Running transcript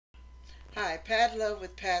Hi, Pat Love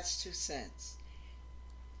with Pat's Two Cents.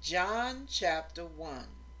 John chapter 1,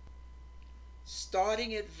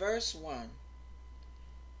 starting at verse 1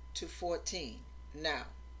 to 14. Now,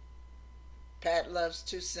 Pat Love's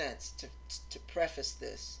 2 cents to preface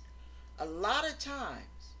this. A lot of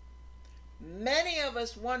times, many of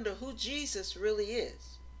us wonder who Jesus really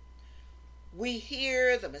is. We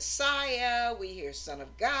hear the Messiah, we hear Son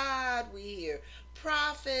of God, we hear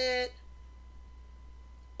prophet,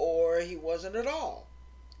 or he wasn't at all.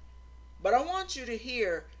 But I want you to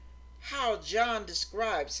hear how John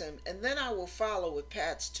describes him, and then I will follow with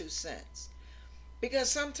Pat's 2 cents. Because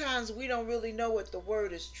sometimes we don't really know what the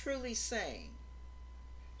word is truly saying.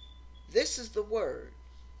 This is the word,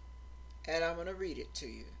 and I'm going to read it to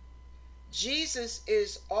you. Jesus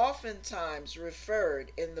is oftentimes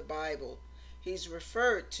referred in the Bible, he's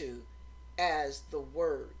referred to as the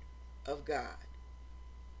Word of God.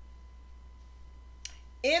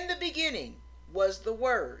 In the beginning was the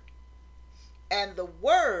Word, and the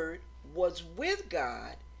Word was with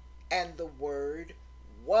God, and the Word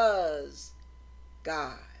was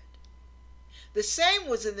God. The same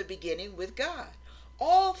was in the beginning with God.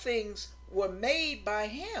 All things were made by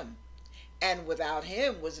him, and without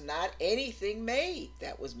him was not anything made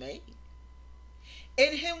that was made.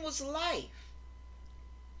 In him was life,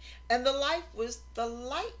 and the life was the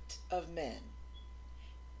light of men.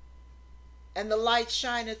 And the light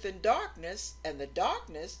shineth in darkness, and the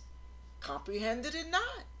darkness comprehended it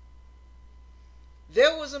not.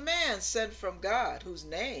 There was a man sent from God, whose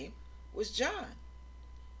name was John.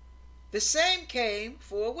 The same came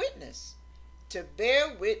for a witness, to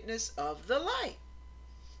bear witness of the light,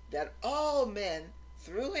 that all men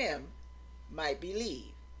through him might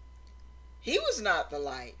believe. He was not the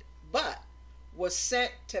light, but was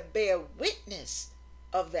sent to bear witness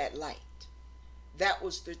of that light. That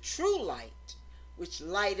was the true light, which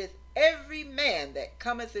lighteth every man that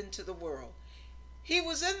cometh into the world. He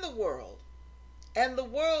was in the world, and the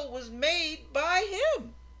world was made by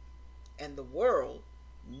him, and the world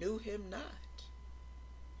knew him not.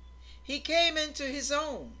 He came into his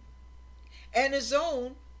own, and his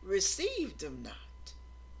own received him not.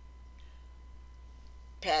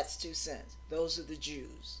 Pat's 2 cents. Those are the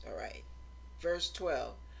Jews. All right. Verse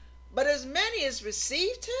 12. But as many as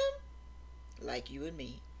received him, like you and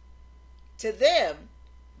me, to them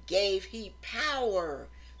gave he power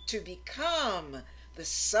to become the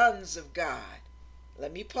sons of God.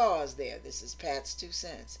 Let me pause there. This is Pat's 2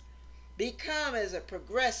 cents. Become as a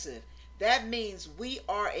progressive. That means we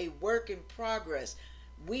are a work in progress.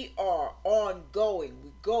 We are ongoing.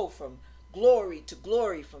 We go from glory to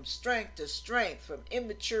glory, from strength to strength, from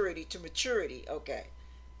immaturity to maturity. Okay,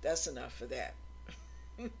 that's enough for that.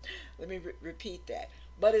 Let me repeat that.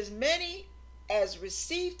 But as many as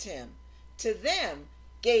received him, to them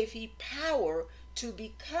gave he power to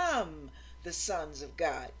become the sons of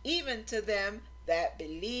God, even to them that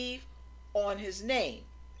believe on his name.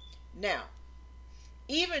 Now,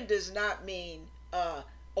 even does not mean, oh,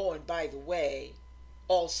 and by the way,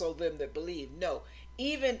 also them that believe. No,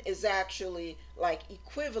 even is actually like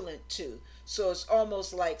equivalent to. So it's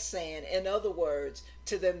almost like saying, in other words,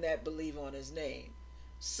 to them that believe on his name.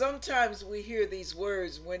 Sometimes we hear these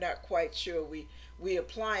words, we're not quite sure we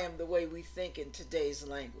apply them the way we think in today's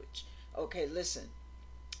language. Okay, listen.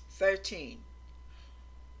 13.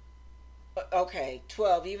 Okay,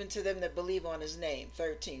 12, even to them that believe on his name.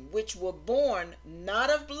 13, which were born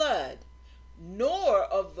not of blood, nor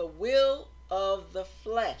of the will of the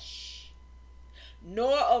flesh,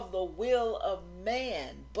 nor of the will of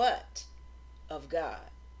man, but of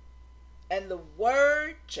God. And the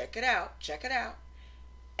Word, check it out,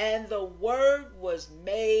 and the Word was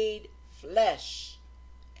made flesh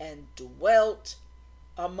and dwelt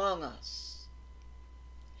among us.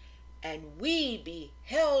 And we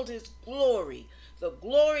beheld his glory. The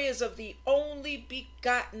glory is of the only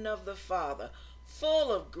begotten of the Father,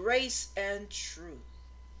 full of grace and truth.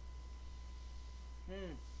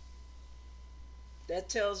 That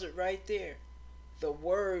tells it right there. The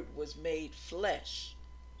Word was made flesh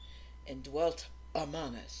and dwelt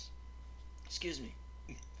among us. Excuse me.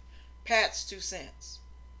 Pat's 2 cents.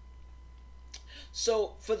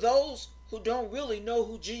 So for those who don't really know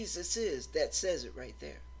who Jesus is, that says it right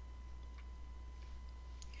there.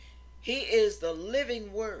 He is the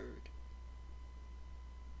living Word.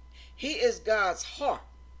 He is God's heart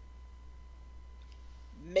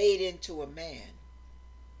made into a man,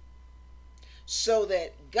 so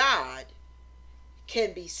that God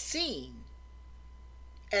can be seen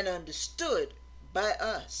and understood by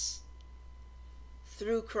us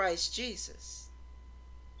through Christ Jesus.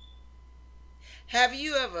 Have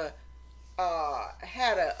you ever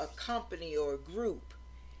had a company or a group,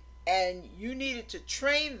 and you needed to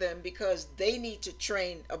train them because they need to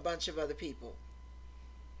train a bunch of other people.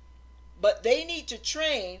 But they need to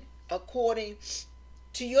train according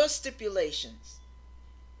to your stipulations.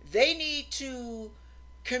 They need to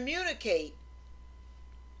communicate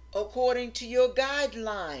according to your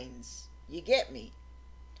guidelines. You get me?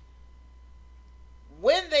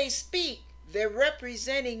 When they speak, they're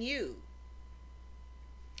representing you.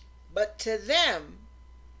 But to them,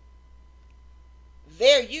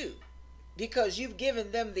 they're you because you've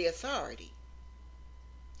given them the authority.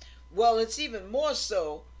 Well, it's even more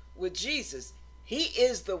so with Jesus. He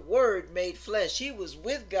is the Word made flesh. He was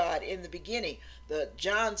with God in the beginning.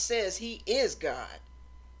 John says he is God.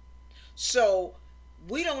 So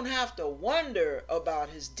we don't have to wonder about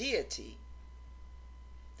his deity.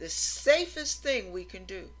 The safest thing we can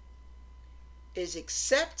do is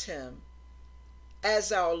accept him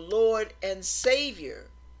as our Lord and Savior.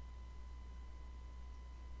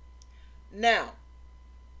 Now,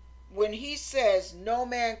 when he says, "No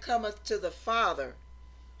man cometh to the Father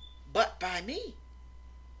but by me,"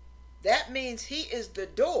 that means he is the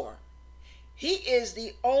door. He is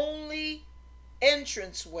the only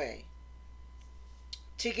entranceway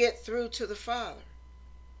to get through to the Father.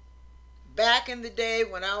 Back in the day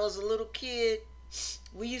when I was a little kid,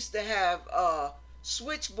 we used to have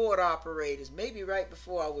switchboard operators, maybe right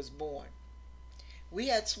before I was born. They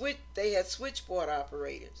had switchboard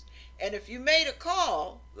operators. And if you made a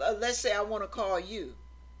call, let's say I want to call you.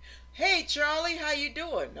 "Hey, Charlie, how you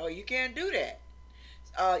doing?" No, you can't do that.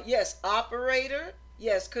 Yes, operator.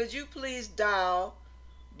 Yes, could you please dial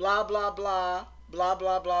blah, blah, blah, blah,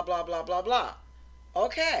 blah, blah, blah, blah, blah, blah.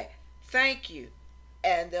 Okay, thank you.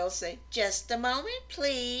 And they'll say, "Just a moment,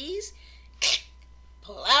 please."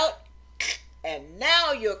 Pull out, and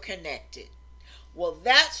now you're connected. Well,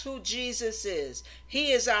 that's who Jesus is.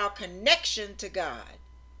 He is our connection to God.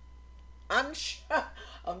 I'm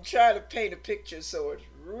trying to paint a picture so it's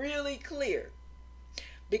really clear,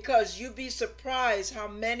 because you'd be surprised how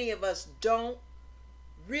many of us don't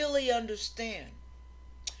really understand.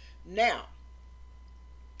 Now,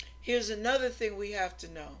 here's another thing we have to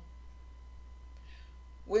know.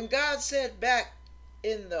 When God said back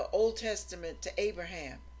in the Old Testament to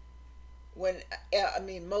Abraham, when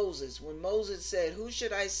Moses said, "Who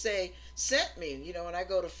should I say sent me? When I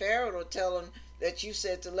go to Pharaoh to tell him that you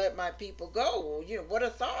said to let my people go. Well, what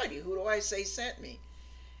authority? Who do I say sent me?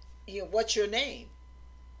 What's your name?"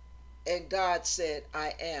 And God said,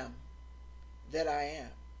 "I am that I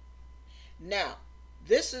am." Now,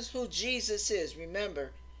 this is who Jesus is.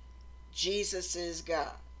 Remember, Jesus is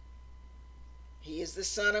God. He is the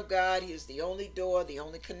Son of God. He is the only door, the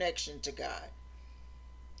only connection to God.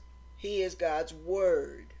 He is God's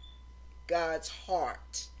Word, God's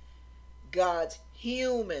heart, God's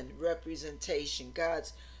human representation,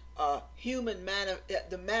 God's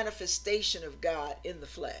the manifestation of God in the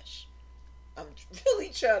flesh. I'm really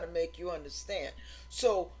trying to make you understand.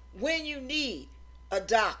 So when you need a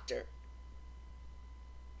doctor,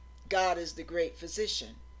 God is the great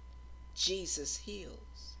physician. Jesus heals.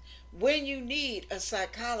 When you need a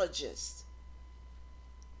psychologist,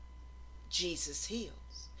 Jesus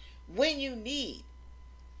heals. When you need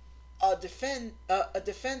a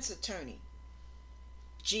defense attorney,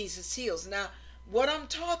 Jesus heals. Now, what I'm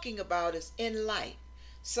talking about is in life.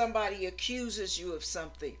 Somebody accuses you of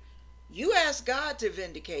something. You ask God to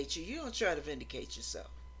vindicate you. You don't try to vindicate yourself.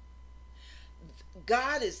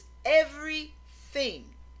 God is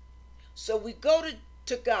everything. So we go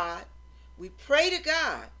to God. We pray to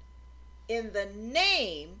God in the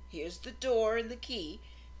name, here's the door and the key,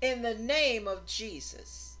 in the name of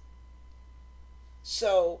Jesus.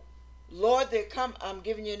 So, Lord, I'm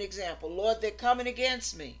giving you an example. Lord, they're coming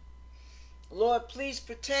against me. Lord, please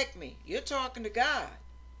protect me. You're talking to God.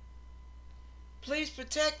 Please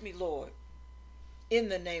protect me, Lord, in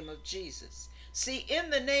the name of Jesus. See, in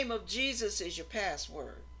the name of Jesus is your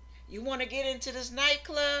password. You want to get into this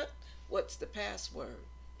nightclub? What's the password?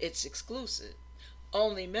 It's exclusive.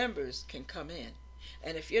 Only members can come in.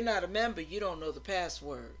 And if you're not a member, you don't know the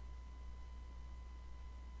password.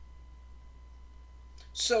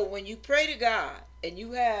 So when you pray to God and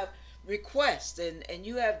you have requests and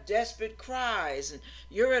you have desperate cries and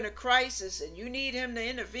you're in a crisis and you need him to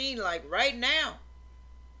intervene like right now,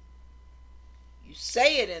 you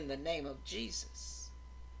say it in the name of Jesus.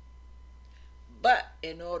 But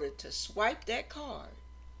in order to swipe that card,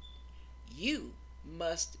 you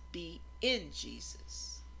must be in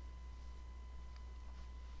Jesus.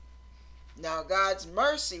 Now, God's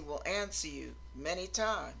mercy will answer you many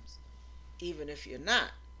times, even if you're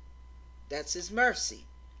not. That's his mercy.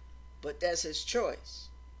 but that's his choice.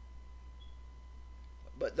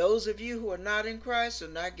 But those of you who are not in Christ are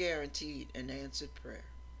not guaranteed an answered prayer.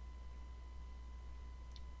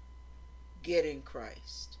 Get in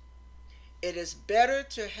Christ. It is better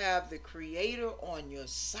to have the Creator on your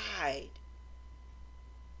side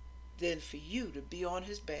than for you to be on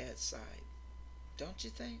his bad side. Don't you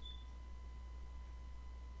think?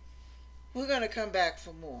 We're going to come back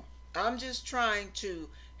for more. I'm just trying to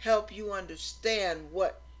help you understand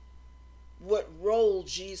what role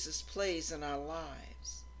Jesus plays in our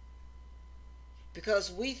lives.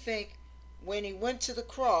 Because we think when he went to the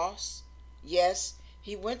cross, yes,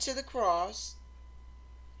 he went to the cross,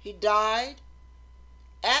 he died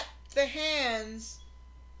at the hands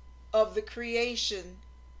of the creation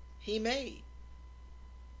he made.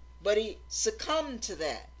 But he succumbed to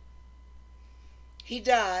that. He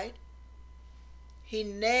died. He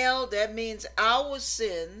nailed, that means our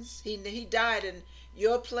sins. He died in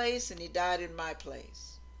your place and he died in my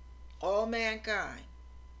place. All mankind.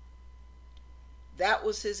 That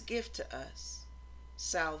was his gift to us.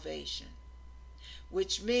 Salvation.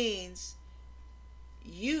 Which means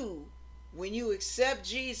you, when you accept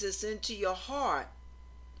Jesus into your heart,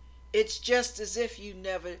 it's just as if you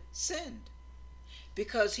never sinned.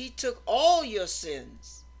 Because he took all your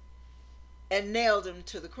sins and nailed them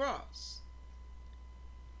to the cross.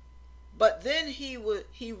 But then he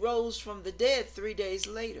rose from the dead 3 days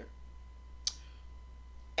later.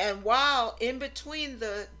 And while in between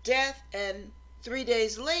the death and 3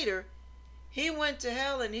 days later, he went to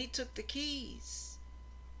hell and he took the keys.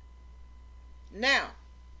 Now,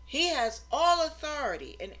 he has all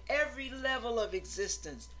authority in every level of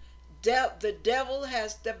existence. The devil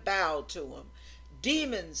has to bow to him.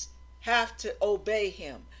 Demons have to obey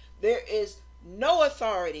him. There is no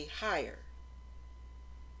authority higher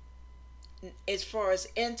as far as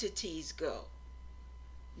entities go.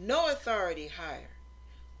 No authority higher.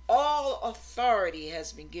 All authority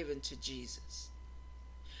has been given to Jesus.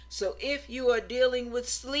 So if you are dealing with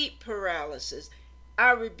sleep paralysis,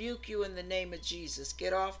 I rebuke you in the name of Jesus.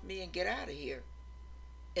 Get off me and get out of here.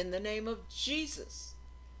 In the name of Jesus.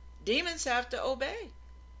 Demons have to obey.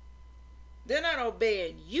 They're not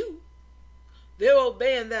obeying you. They're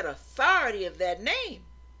obeying that authority of that name.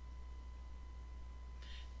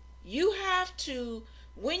 You have to,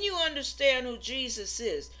 when you understand who Jesus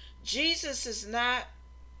is not,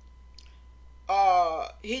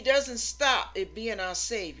 he doesn't stop at being our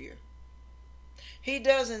Savior. He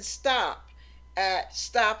doesn't stop at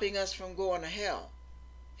stopping us from going to hell.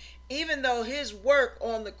 Even though his work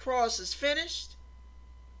on the cross is finished,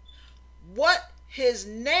 what his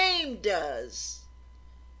name does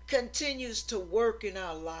continues to work in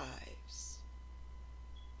our lives.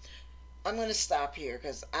 I'm going to stop here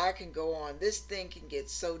because I can go on. This thing can get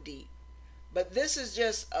so deep. But this is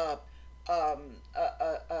just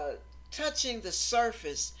touching the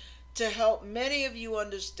surface to help many of you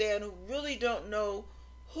understand who really don't know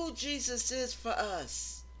who Jesus is for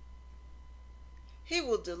us. He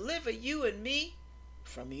will deliver you and me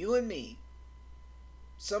from you and me.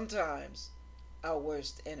 Sometimes our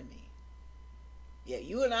worst enemy. Yeah,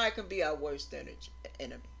 you and I can be our worst enemy.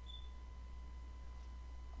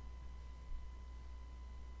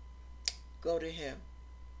 Go to him.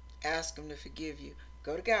 Ask him to forgive you.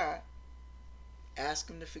 Go to God. Ask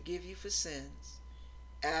him to forgive you for sins.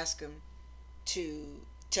 Ask him to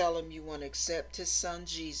tell him you want to accept his son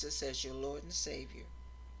Jesus as your Lord and Savior.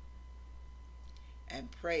 And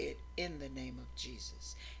pray it in the name of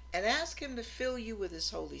Jesus. And ask him to fill you with his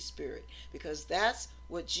Holy Spirit. Because that's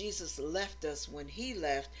what Jesus left us when he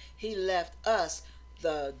left. He left us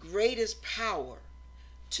the greatest power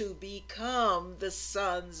to become the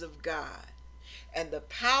sons of God. And the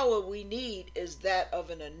power we need is that of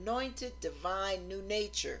an anointed divine new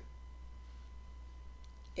nature.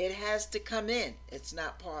 It has to come in. It's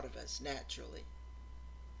not part of us naturally.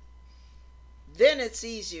 Then it's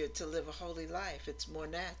easier to live a holy life. It's more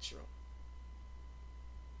natural.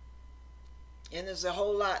 And there's a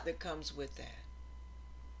whole lot that comes with that.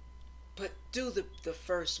 But do the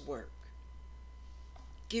first work.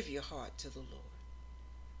 Give your heart to the Lord.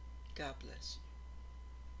 God bless you.